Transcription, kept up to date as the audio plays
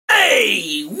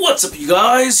Hey, what's up you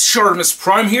guys?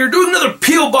 ShartimusPrime here, doing another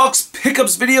P.O. Box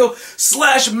pickups video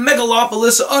slash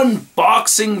Megalopolis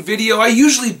unboxing video. I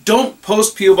usually don't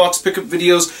post P.O. Box pickup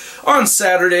videos on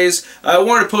Saturdays. I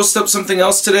wanted to post up something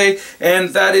else today, and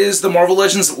that is the Marvel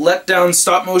Legends Letdown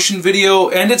stop motion video,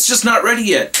 and it's just not ready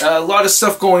yet. A lot of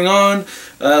stuff going on.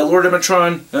 Lord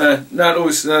Emetron, not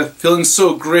always feeling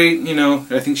so great, you know,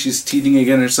 I think she's teething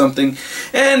again or something,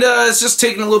 and it's just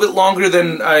taking a little bit longer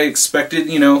than I expected.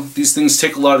 You know, these things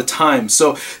take a lot of time.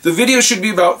 So the video should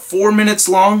be about 4 minutes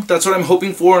long. That's what I'm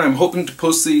hoping for, and I'm hoping to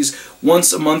post these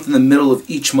once a month in the middle of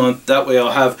each month. That way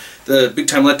I'll have the Big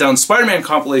Time Letdown Spider-Man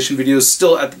compilation videos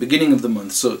still at the beginning of the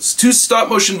month. So it's 2 stop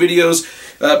motion videos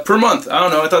per month. I don't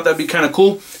know, I thought that'd be kind of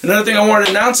cool. Another thing I wanted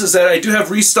to announce is that I do have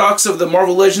restocks of the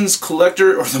Marvel Legends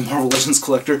Collector, or the Marvel Legends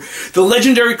Collector, the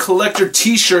Legendary Collector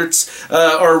t-shirts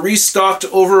are restocked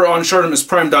over on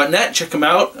ShartimusPrime.net. Check them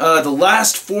out. The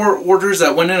last 4 orders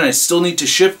that went in I still need to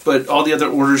ship, but all the other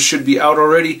orders should be out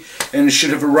already and should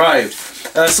have arrived.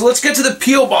 So let's get to the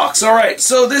P.O. Box. Alright,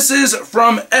 so this is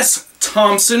from S.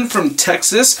 Thompson from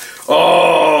Texas.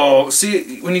 Oh,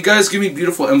 see, when you guys give me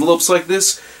beautiful envelopes like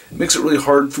this, it makes it really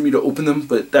hard for me to open them,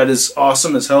 but that is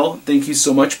awesome as hell. Thank you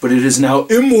so much, but it is now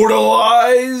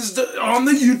immortalized on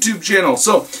the YouTube channel.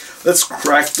 So, let's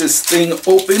crack this thing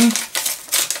open.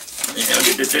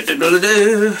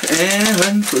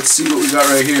 And let's see what we got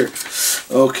right here.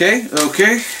 Okay.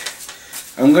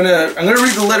 I'm gonna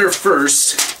read the letter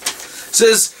first. It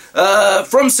says,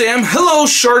 from Sam, hello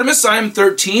Shartimus, I am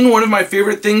 13. One of my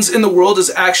favorite things in the world is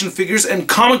action figures and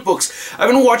comic books. I've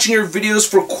been watching your videos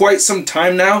for quite some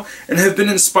time now and have been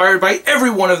inspired by every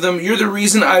one of them. You're the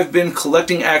reason I've been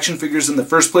collecting action figures in the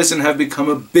first place and have become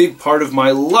a big part of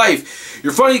my life.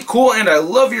 You're funny, cool, and I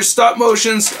love your stop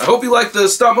motions. I hope you like the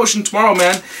stop motion tomorrow,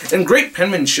 man. And great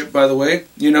penmanship, by the way.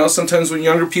 You know, sometimes when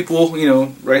younger people, you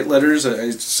know, write letters,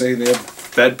 I say they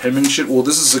have bad penmanship. Well,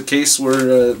 this is a case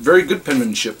where very good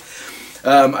penmanship.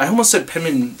 I almost said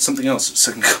penman something else a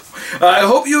second ago. I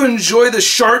hope you enjoy the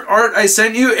Shart art I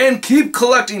sent you and keep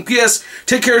collecting. P.S.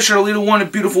 Take care, Charlita. One, a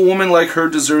beautiful woman like her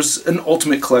deserves an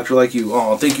ultimate collector like you.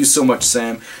 Oh, thank you so much,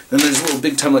 Sam. Then there's a little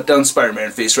Big Time Letdown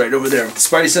Spider-Man face right over there with the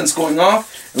Spidey sense going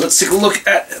off. And let's take a look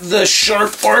at the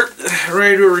Shart art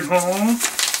right over here.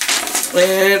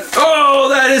 And, oh,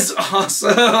 that is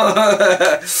awesome!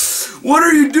 What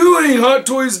are you doing, Hot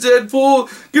Toys Deadpool?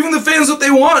 Giving the fans what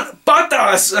they want!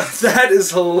 Patas! That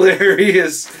is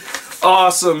hilarious.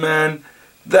 Awesome, man.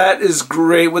 That is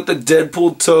great with the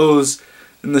Deadpool toes.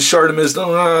 And the Shartimus,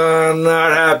 I'm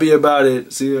not happy about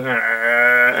it. See,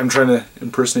 I'm trying to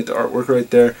impersonate the artwork right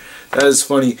there. That is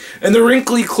funny. And the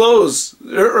wrinkly clothes,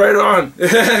 right on.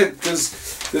 Because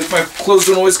my clothes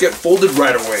don't always get folded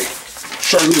right away.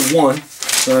 Charlita won,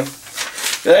 son.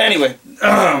 Anyway,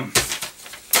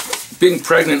 being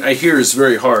pregnant, I hear, is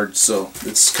very hard, so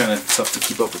it's kind of tough to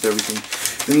keep up with everything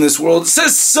in this world. It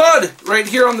says "Sud" right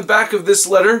here on the back of this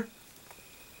letter,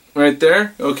 right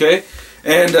there. Okay,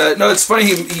 and no, it's funny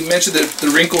he mentioned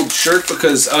the wrinkled shirt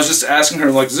because I was just asking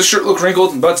her, like, does this shirt look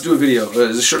wrinkled? I'm about to do a video.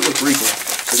 Does this shirt look wrinkled?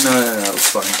 But no, it's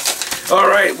fine.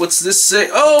 Alright, what's this say?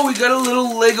 Oh, we got a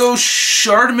little Lego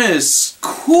Shartimus.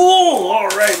 Cool!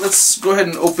 Alright, let's go ahead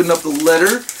and open up the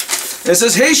letter. And it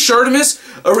says, hey Shartimus,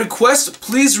 a request,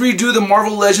 please redo the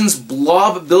Marvel Legends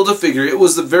Blob Build-A-Figure. It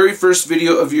was the very first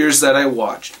video of yours that I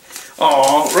watched.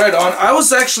 Aw, right on. I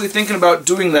was actually thinking about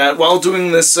doing that while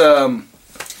doing this, you know,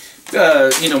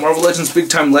 Marvel Legends Big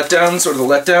Time Letdowns, or the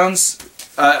Letdowns.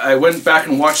 I went back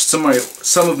and watched some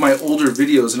of my older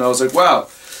videos, and I was like, wow,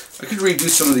 I could redo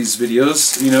some of these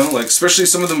videos, you know, like especially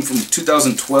some of them from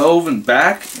 2012 and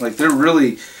back. Like they're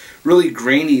really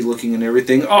grainy looking and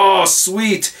everything. Oh,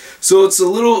 sweet! So it's a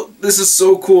little, this is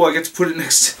so cool. I get to put it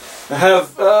next. I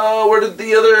have, where did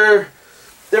the other,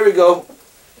 there we go.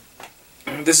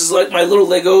 This is like my little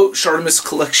Lego Shartimus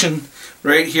collection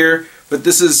right here. But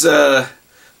this is the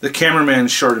cameraman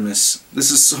Shartimus.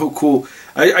 This is so cool.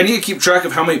 I need to keep track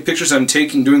of how many pictures I'm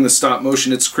taking doing the stop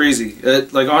motion. It's crazy.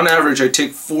 Like on average, I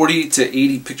take 40 to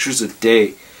 80 pictures a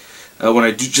day when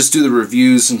I just do the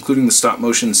reviews, including the stop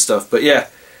motion stuff. But yeah,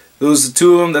 those are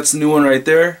 2 of them. That's the new one right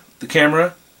there. The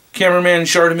cameraman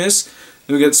Shartimus.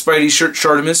 Then we got Spidey shirt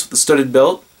Shartimus with the studded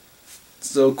belt.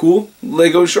 So cool.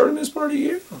 Lego Shartimus party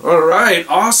here. All right,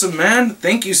 awesome, man.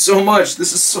 Thank you so much.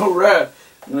 This is so rad.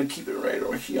 I'm gonna keep it right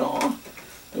over here. I'll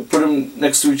put them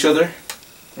next to each other.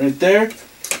 Right there.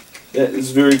 That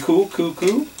is very cool.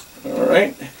 Cool.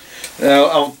 Alright. Now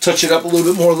I'll touch it up a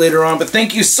little bit more later on, but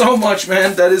thank you so much,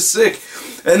 man. That is sick.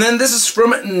 And then this is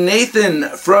from Nathan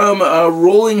from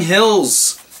Rolling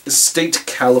Hills State,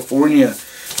 California.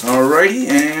 Alrighty,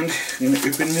 and I'm going to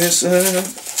open this up.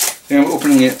 I'm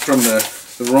opening it from the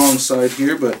wrong side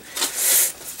here, but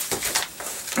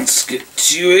let's get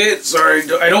to it. Sorry,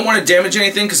 I don't want to damage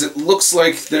anything because it looks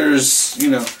like there's, you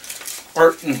know,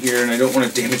 art in here, and I don't want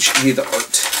to damage any of the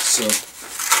art. So,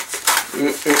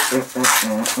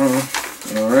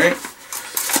 alright.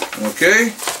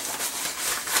 Okay.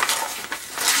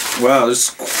 Wow, there's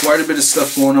quite a bit of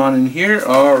stuff going on in here.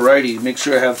 Alrighty, make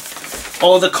sure I have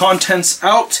all the contents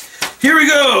out. Here we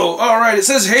go! Alright, it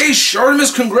says, hey,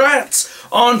 Shartimus, congrats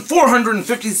on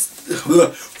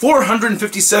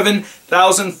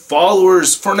 457,000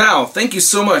 followers for now. Thank you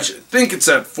so much. I think it's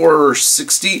at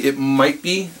 460. It might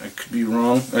be. I could be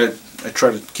wrong. I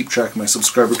try to keep track of my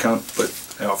subscriber count, but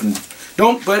I often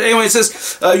don't. But anyway, it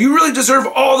says, you really deserve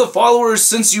all the followers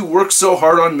since you work so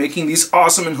hard on making these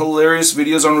awesome and hilarious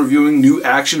videos on reviewing new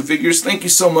action figures. Thank you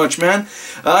so much, man.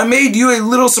 I made you a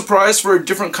little surprise for a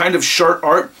different kind of shart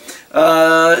art.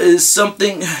 Is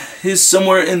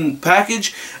somewhere in the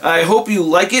package. I hope you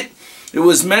like it. It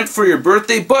was meant for your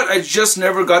birthday, but I just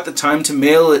never got the time to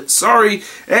mail it. Sorry.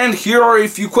 And here are a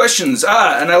few questions.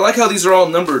 And I like how these are all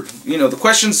numbered. You know, the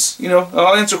questions, you know,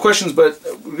 I'll answer questions, but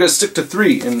we're going to stick to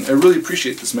 3, and I really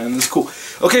appreciate this, man. This is cool.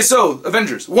 Okay, so,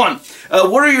 Avengers. 1.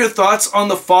 What are your thoughts on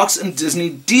the Fox and Disney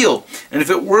deal? And if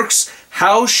it works,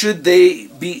 how should they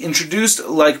be introduced,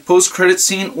 like post-credit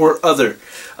scene or other?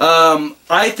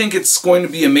 I think it's going to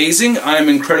be amazing. I'm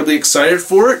incredibly excited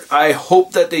for it. I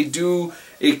hope that they do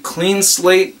a clean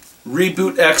slate,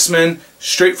 reboot X-Men,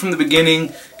 straight from the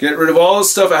beginning, get rid of all the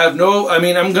stuff. I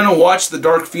mean, I'm going to watch the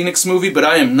Dark Phoenix movie, but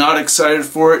I am not excited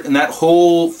for it, and that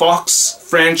whole Fox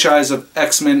franchise of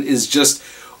X-Men is just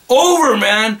over,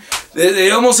 man. They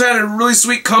almost had a really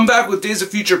sweet comeback with Days of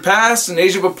Future Past, and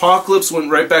Age of Apocalypse went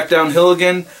right back downhill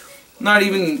again. Not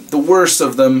even the worst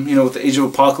of them, you know, with the Age of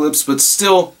Apocalypse, but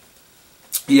still,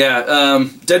 yeah,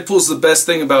 Deadpool's the best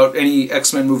thing about any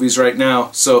X-Men movies right now,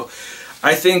 so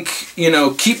I think, you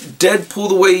know, keep Deadpool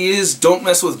the way he is, don't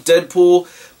mess with Deadpool,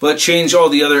 but change all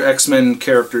the other X-Men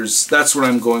characters. That's what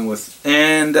I'm going with.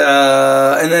 And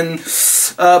then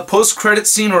post-credit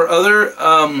scene or other,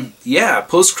 yeah,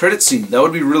 post-credit scene. That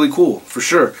would be really cool, for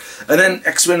sure. And then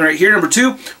X-Men right here, number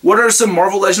 2. What are some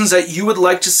Marvel Legends that you would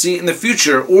like to see in the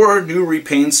future, or new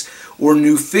repaints, or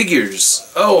new figures?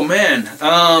 Oh, man.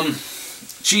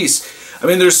 Jeez. I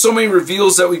mean, there's so many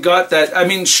reveals that we got that, I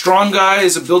mean, Strong Guy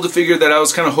is a Build-A-Figure that I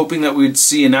was kind of hoping that we'd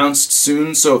see announced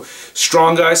soon. So,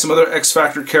 Strong Guy, some other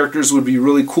X-Factor characters would be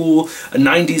really cool. A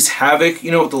 90s Havoc,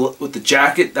 you know, with the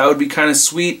jacket, that would be kind of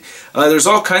sweet. There's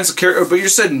all kinds of characters, but you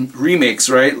said remakes,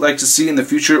 right? Like to see in the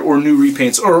future, or new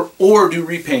repaints, or do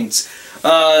repaints.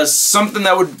 Something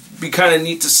that would be kind of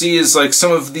neat to see is like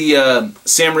some of the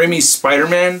Sam Raimi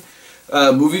Spider-Man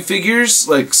movie figures,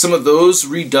 like some of those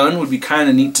redone would be kind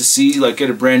of neat to see, like get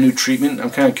a brand new treatment. I'm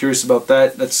kind of curious about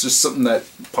that. That's just something that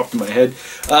popped in my head.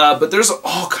 But there's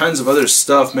all kinds of other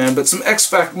stuff, man. But some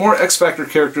more X-Factor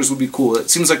characters would be cool. It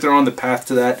seems like they're on the path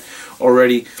to that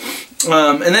already.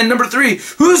 And then number 3,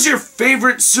 who's your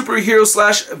favorite superhero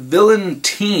 / villain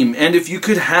team? And if you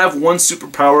could have one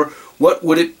superpower, what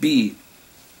would it be?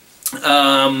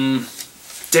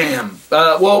 Damn.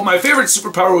 Well, my favorite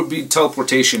superpower would be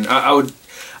teleportation. I would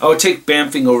take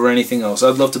bamfing over anything else.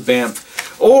 I'd love to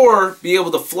bamf. Or be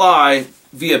able to fly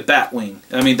via Batwing.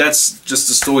 I mean, that's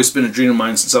just always been a dream of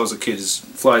mine since I was a kid, is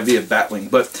fly via Batwing.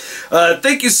 But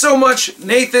thank you so much,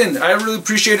 Nathan. I really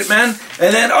appreciate it, man.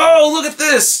 And then, oh, look at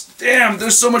this. Damn,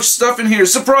 there's so much stuff in here.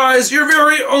 Surprise, your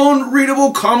very own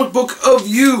readable comic book of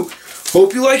you.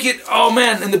 Hope you like it. Oh,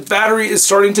 man, and the battery is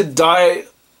starting to die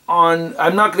on.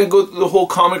 I'm not going to go through the whole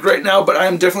comic right now, but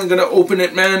I'm definitely going to open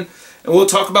it, man. And we'll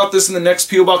talk about this in the next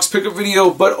P.O. Box pickup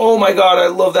video. But oh my god, I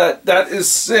love that. That is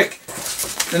sick.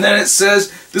 And then it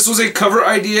says, this was a cover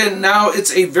idea, and now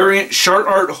it's a variant shart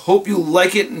art. Hope you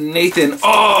like it, Nathan.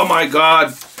 Oh my god.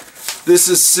 This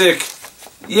is sick.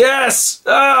 Yes!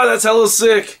 Ah, that's hella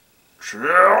sick.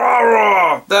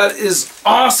 That is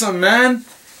awesome, man.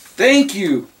 Thank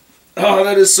you. Oh,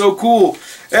 that is so cool.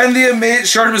 And the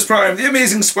Shartimus Prime, the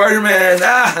Amazing Spider-Man.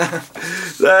 Ah,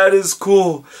 that is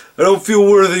cool. I don't feel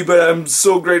worthy, but I'm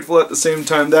so grateful at the same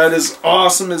time. That is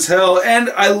awesome as hell. And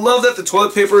I love that the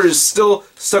toilet paper is still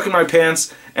stuck in my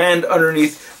pants and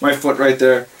underneath my foot right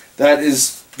there. That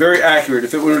is very accurate.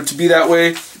 If it were to be that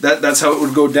way, that's how it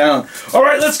would go down.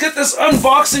 Alright, let's get this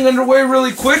unboxing underway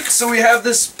really quick. So we have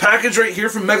this package right here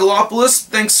from Megalopolis.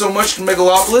 Thanks so much to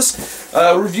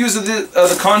Megalopolis. Reviews of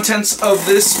the contents of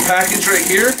this package right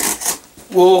here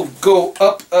will go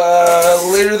up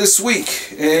later this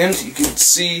week. And you can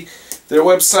see their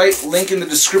website, link in the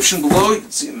description below. You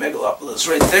can see Megalopolis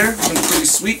right there. Pretty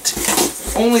sweet.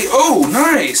 Oh,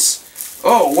 nice.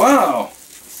 Oh, wow.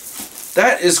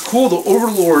 That is cool. The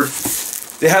Overlord.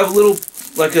 They have a little,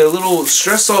 like a little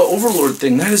stress salt Overlord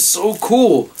thing. That is so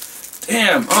cool.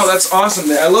 Damn. Oh, that's awesome.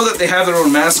 I love that they have their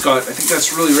own mascot. I think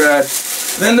that's really rad.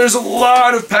 Then there's a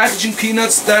lot of packaging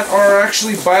peanuts that are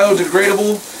actually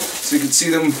biodegradable. So you can see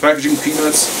them packaging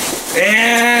peanuts.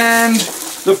 And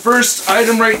the first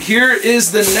item right here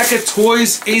is the NECA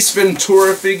Toys Ace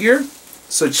Ventura figure.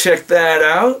 So check that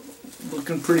out.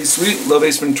 Looking pretty sweet. Love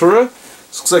Ace Ventura.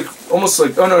 This looks like, almost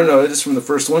like, oh no, it is from the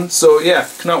first one. So yeah,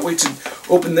 cannot wait to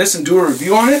open this and do a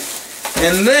review on it.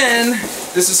 And then,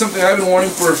 this is something I've been wanting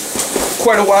for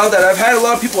quite a while that I've had a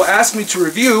lot of people ask me to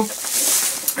review,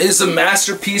 is the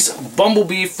Masterpiece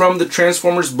Bumblebee from the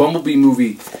Transformers Bumblebee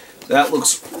movie. That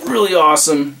looks really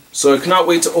awesome. So I cannot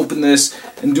wait to open this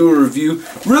and do a review.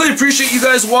 Really appreciate you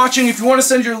guys watching. If you want to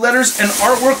send your letters and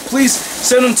artwork, please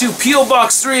send them to P.O.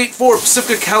 Box 384,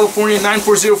 Pacifica, California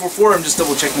 94044. I'm just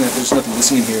double checking that there's nothing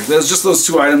missing in here. There's just those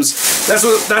two items.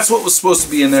 That's what was supposed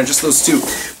to be in there, just those two.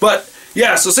 But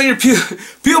yeah, so send your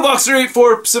P.O. Box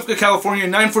 384, Pacifica, California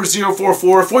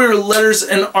 94044 for your letters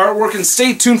and artwork, and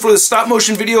stay tuned for the stop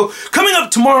motion video coming up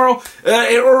tomorrow.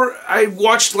 Or I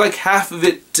watched like half of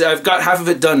it. I've got half of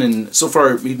it done, and so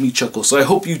far it made me chuckle. So I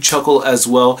hope you chuckle as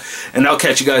well, and I'll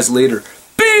catch you guys later.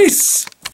 Peace!